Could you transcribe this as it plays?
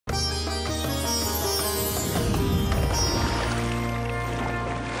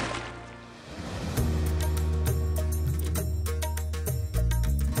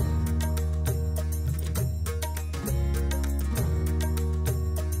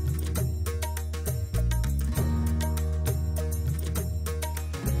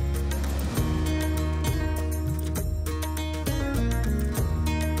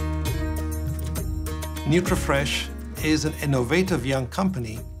Nutrifresh is an innovative young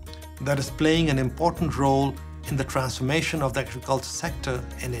company that is playing an important role in the transformation of the agriculture sector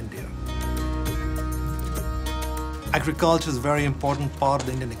in India. Agriculture is a very important part of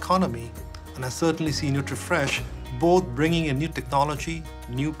the Indian economy, and I certainly see Nutrifresh both bringing in new technology,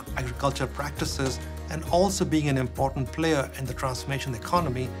 new agriculture practices, and also being an important player in the transformation of the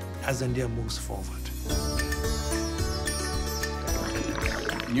economy as India moves forward.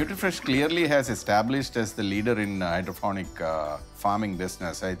 Nutrifresh clearly has established as the leader in hydroponic farming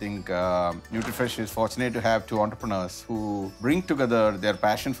business. I think Nutrifresh is fortunate to have two entrepreneurs who bring together their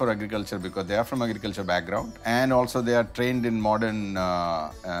passion for agriculture because they are from agriculture background, and also they are trained in modern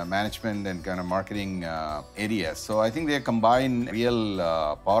management and kind of marketing areas. So I think they combine real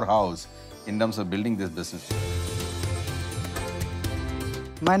powerhouse in terms of building this business.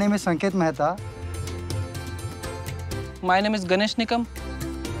 My name is Sanket Mehta. My name is Ganesh Nikam.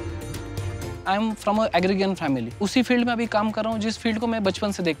 I am from an agrarian family. उसी field में अभी काम कर रहा हूँ जिस field को मैं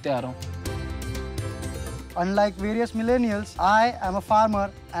बचपन से देखते आ रहा हूँ. Unlike various millennials, I am a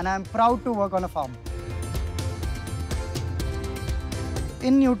farmer and I am proud to work on a farm.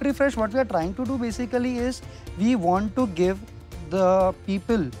 In Nutrifresh, what we are trying to do basically is we want to give the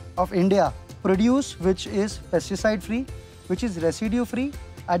people of India produce which is pesticide-free, which is residue-free,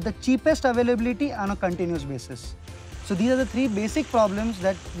 at the cheapest availability on a continuous basis. So these are the three basic problems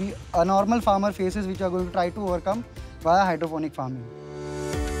that a normal farmer faces, which we are going to try to overcome via hydroponic farming.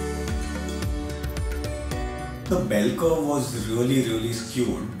 The bell curve was really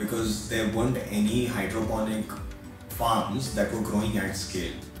skewed because there weren't any hydroponic farms that were growing at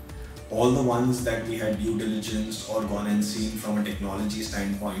scale. All the ones that we had due diligence or gone and seen from a technology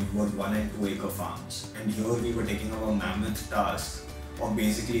standpoint were 1 and 2 acre farms. And here we were taking up a mammoth task of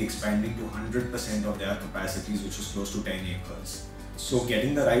basically expanding to 100% of their capacities, which was close to 10 acres. So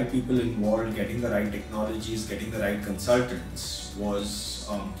getting the right people involved, getting the right technologies, getting the right consultants was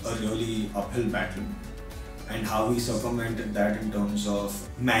a really uphill battle. And how we circumvented that in terms of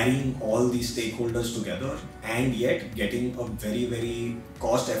marrying all these stakeholders together and yet getting a very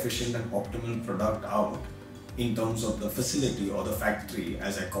cost efficient and optimal product out in terms of the facility or the factory,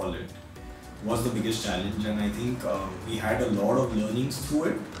 as I call it, was the biggest challenge. And I think we had a lot of learnings through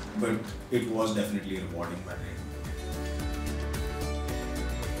it, but it was definitely rewarding by the end.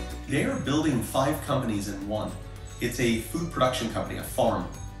 They are building 5 companies in one. It's a food production company, a farm.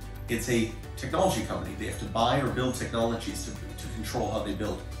 It's a technology company. They have to buy or build technologies to control how they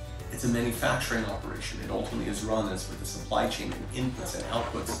build. It's a manufacturing operation. It ultimately is run as with a supply chain and inputs and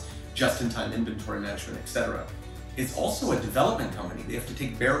outputs, just-in-time inventory management, etc. It's also a development company. They have to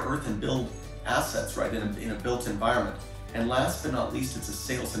take bare earth and build assets, right, in a built environment. And last but not least, it's a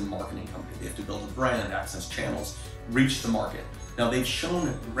sales and marketing company. They have to build a brand, access channels, reach the market. Now, they've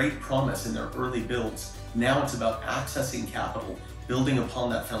shown great promise in their early builds. Now it's about accessing capital, building upon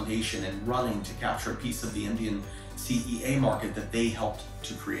that foundation and running to capture a piece of the Indian CEA market that they helped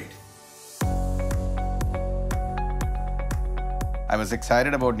to create. I was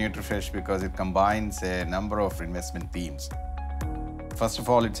excited about Nutrifresh because it combines a number of investment themes. First of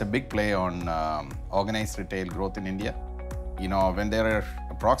all, it's a big play on organized retail growth in India. You know, when there are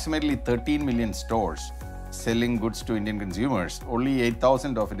approximately 13 million stores selling goods to Indian consumers, only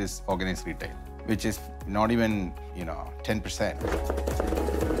 8,000 of it is organized retail, which is not even, 10%.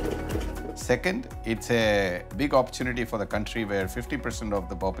 Second, it's a big opportunity for the country where 50% of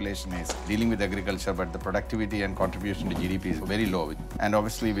the population is dealing with agriculture, but the productivity and contribution to GDP is very low. And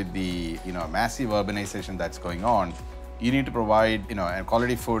obviously with the, massive urbanization that's going on, you need to provide, a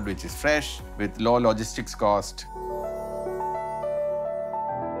quality food which is fresh with low logistics cost.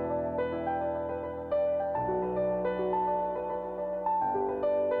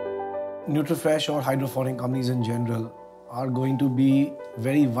 Nutrifresh or hydroponic companies in general are going to be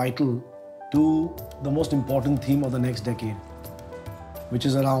very vital to the most important theme of the next decade, which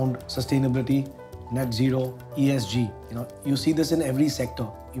is around sustainability, net zero, ESG. You see this in every sector.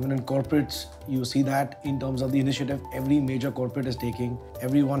 Even in corporates, you see that in terms of the initiative every major corporate is taking.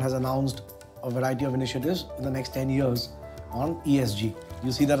 Everyone has announced a variety of initiatives in the next 10 years on ESG.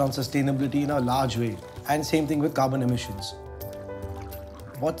 You see that on sustainability in a large way. And same thing with carbon emissions.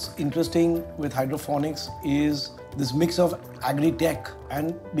 What's interesting with hydroponics is this mix of agri-tech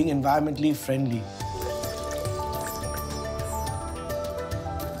and being environmentally friendly.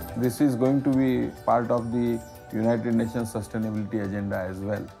 This is going to be part of the United Nations Sustainability Agenda as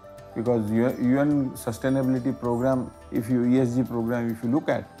well. Because UN Sustainability Program, ESG program, if you look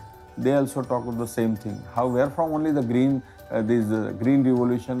at, they also talk about the same thing. How where from only the green, this green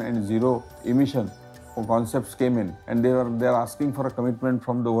revolution and zero emission concepts came in, and they're asking for a commitment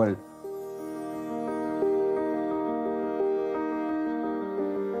from the world.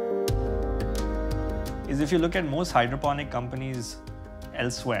 is if you look at most hydroponic companies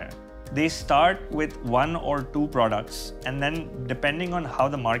elsewhere, they start with 1 or 2 products, and then depending on how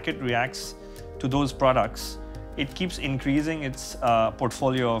the market reacts to those products, it keeps increasing its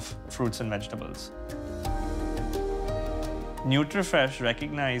portfolio of fruits and vegetables. Nutrifresh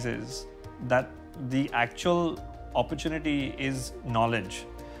recognizes that the actual opportunity is knowledge.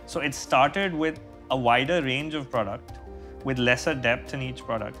 So it started with a wider range of product with lesser depth in each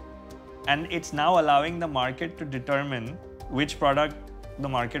product. And it's now allowing the market to determine which product the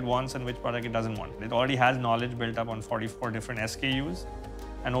market wants and which product it doesn't want. It already has knowledge built up on 44 different SKUs.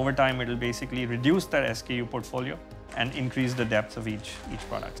 And over time, it'll basically reduce that SKU portfolio and increase the depth of each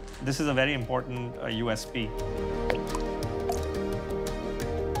product. This is a very important USP.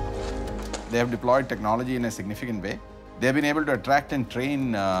 They have deployed technology in a significant way. They've been able to attract and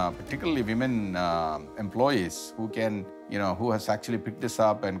train particularly women employees who can, who has actually picked this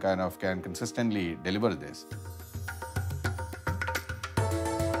up and kind of can consistently deliver this.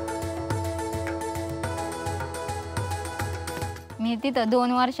 मी तिथं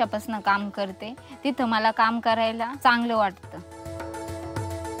 2 वर्षापासून काम करते. तिथं मला काम करायला चांगलं वाटतं.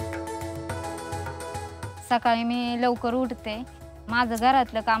 सकाळी मी लवकर उठते. माझं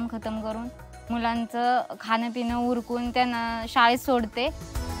घरातलं काम खतम करून मुलांचं खाणं पिणं उरकून त्यांना शाळेत सोडते.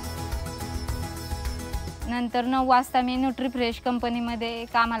 नंतर 9 वाजता मी न्यूट्रीफ्रेश कंपनीमध्ये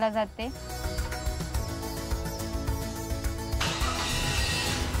कामाला जाते.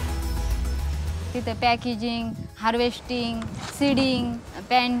 तिथे packaging, harvesting, seeding,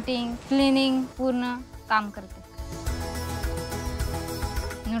 painting, cleaning पूर्ण काम करते.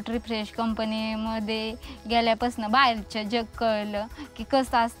 न्यूट्रीफ्रेश कंपनीमध्ये गेल्यापासून बाहेरचं जग कळलं की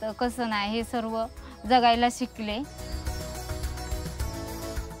कसं असतं कसं नाही हे सर्व जगायला शिकले.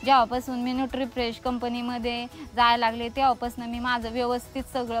 जेव्हापासून मी न्यूट्रीफ्रेश कंपनीमध्ये जायला लागले तेव्हापासून मी माझं व्यवस्थित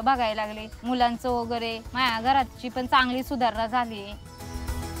सगळं बघायला लागले. मुलांचं वगैरे माझ्या घराची पण चांगली सुधारणा झाली.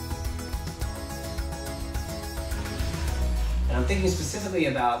 And I'm thinking specifically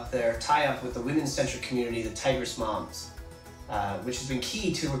about their tie-up with the women-centric community, the Tigress Moms, which has been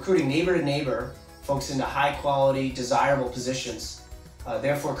key to recruiting neighbor-to-neighbor folks into high-quality, desirable positions,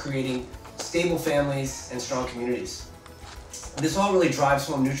 therefore creating stable families and strong communities. This all really drives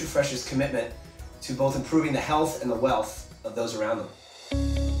home Nutrifresh's commitment to both improving the health and the wealth of those around them.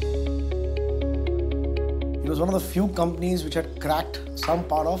 It was one of the few companies which had cracked some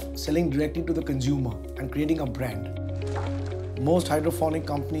part of selling directly to the consumer and creating a brand. Most hydroponic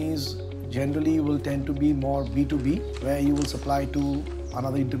companies generally will tend to be more B2B, where you will supply to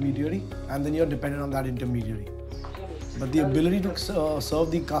another intermediary and then you're dependent on that intermediary. But the ability to serve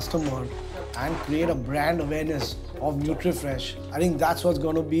the customer and create a brand awareness of Nutrifresh, I think that's what's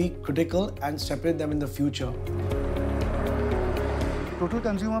going to be critical and separate them in the future. Total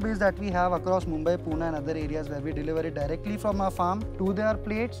consumer base that we have across Mumbai, Pune and other areas where we deliver it directly from our farm to their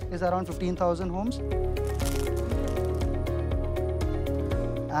plates is around 15,000 homes.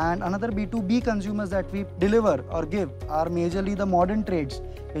 And another B2B consumers that we deliver or give are majorly the modern trades,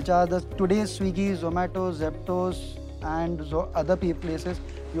 which are the today's Swiggy, Zomato, Zeptos and other places.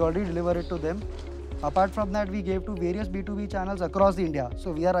 We already deliver it to them. Apart from that, we gave to various B2B channels across India.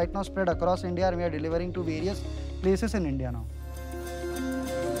 So we are right now spread across India and we are delivering to various places in India now.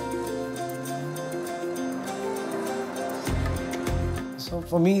 So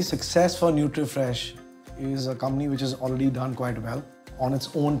for me, success for Nutrifresh is a company which has already done quite well. On its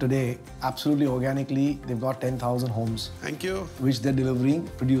own today, absolutely organically, they've got 10,000 homes. Thank you. Which they're delivering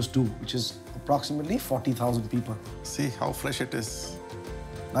produce to, which is approximately 40,000 people. See how fresh it is.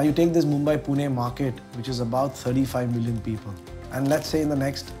 Now you take this Mumbai-Pune market, which is about 35 million people. And let's say in the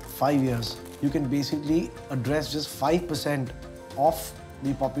next 5 years, you can basically address just 5% of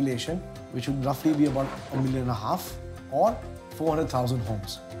the population, which would roughly be about 1.5 million or 400,000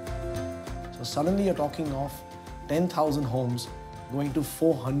 homes. So suddenly you're talking of 10,000 homes going to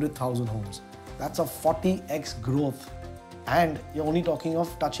 400,000 homes. That's a 40x growth. And you're only talking of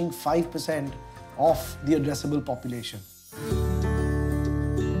touching 5% of the addressable population.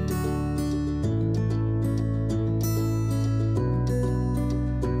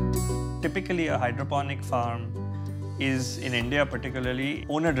 Typically, a hydroponic farm is, in India particularly,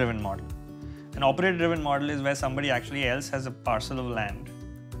 owner-driven model. An operator-driven model is where somebody actually else has a parcel of land.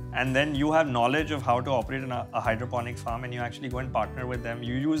 And then you have knowledge of how to operate a hydroponic farm and you actually go and partner with them.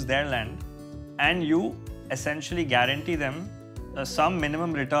 You use their land and you essentially guarantee them some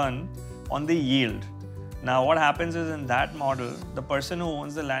minimum return on the yield. Now what happens is in that model, the person who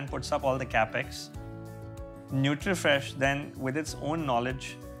owns the land puts up all the capex. Nutrifresh then with its own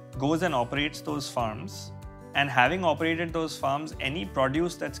knowledge goes and operates those farms. And having operated those farms, any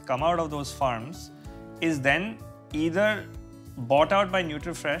produce that's come out of those farms is then either bought out by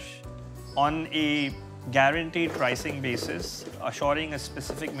Nutrifresh on a guaranteed pricing basis, assuring a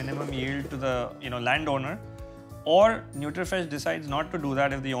specific minimum yield to the landowner, or Nutrifresh decides not to do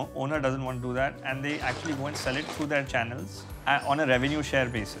that if the owner doesn't want to do that, and they actually go and sell it through their channels on a revenue share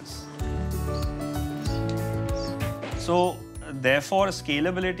basis. So therefore,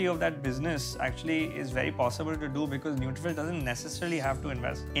 scalability of that business actually is very possible to do, because Nutrifresh doesn't necessarily have to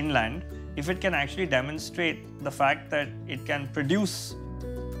invest in land. If it can actually demonstrate the fact that it can produce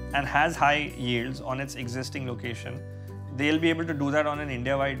and has high yields on its existing location, they'll be able to do that on an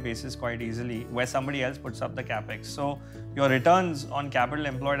India-wide basis quite easily, where somebody else puts up the capex. So your returns on capital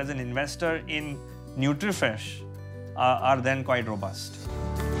employed as an investor in Nutrifresh are then quite robust.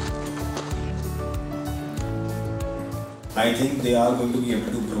 I think they are going to be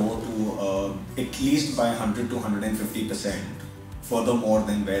able to grow to at least by 100 to 150% furthermore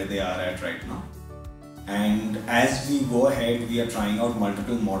than where they are at right now. And as we go ahead, we are trying out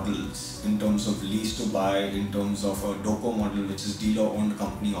multiple models in terms of lease to buy, in terms of a DOCO model, which is dealer-owned,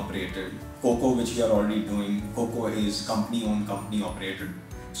 company-operated. COCO, which we are already doing. COCO is company-owned, company-operated.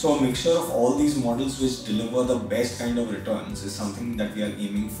 So a mixture of all these models which deliver the best kind of returns is something that we are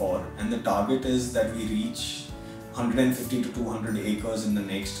aiming for. And the target is that we reach 150 to 200 acres in the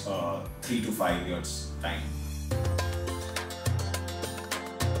next 3 to 5 years time.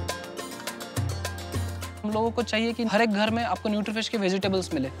 हम लोगों को चाहिए कि हर एक घर में आपको न्यूट्रीफ्रेश के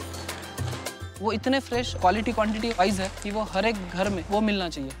वेजिटेबल्स मिले। वो इतने फ्रेश क्वालिटी क्वांटिटी वाइज है कि वो हर एक घर में वो मिलना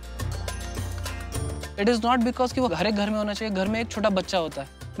चाहिए। इट इज़ नॉट बिकॉज कि वो हर एक घर में होना चाहिए। घर में एक छोटा बच्चा होता है।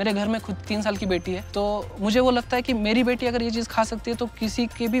 मेरे घर में खुद 3 साल की बेटी है, तो मुझे वो लगता है कि मेरी बेटी अगर ये चीज़ खा सकती है तो किसी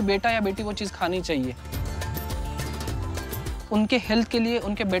के भी बेटा या बेटी वो चीज़ खानी चाहिए। उनके हेल्थ के लिए,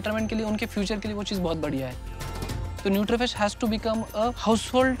 उनके बेटरमेंट के लिए, उनके फ्यूचर के लिए वो चीज़ बहुत बढ़िया है। तो न्यूट्रीफ्रेश has to become a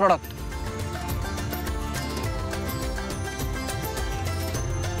household product.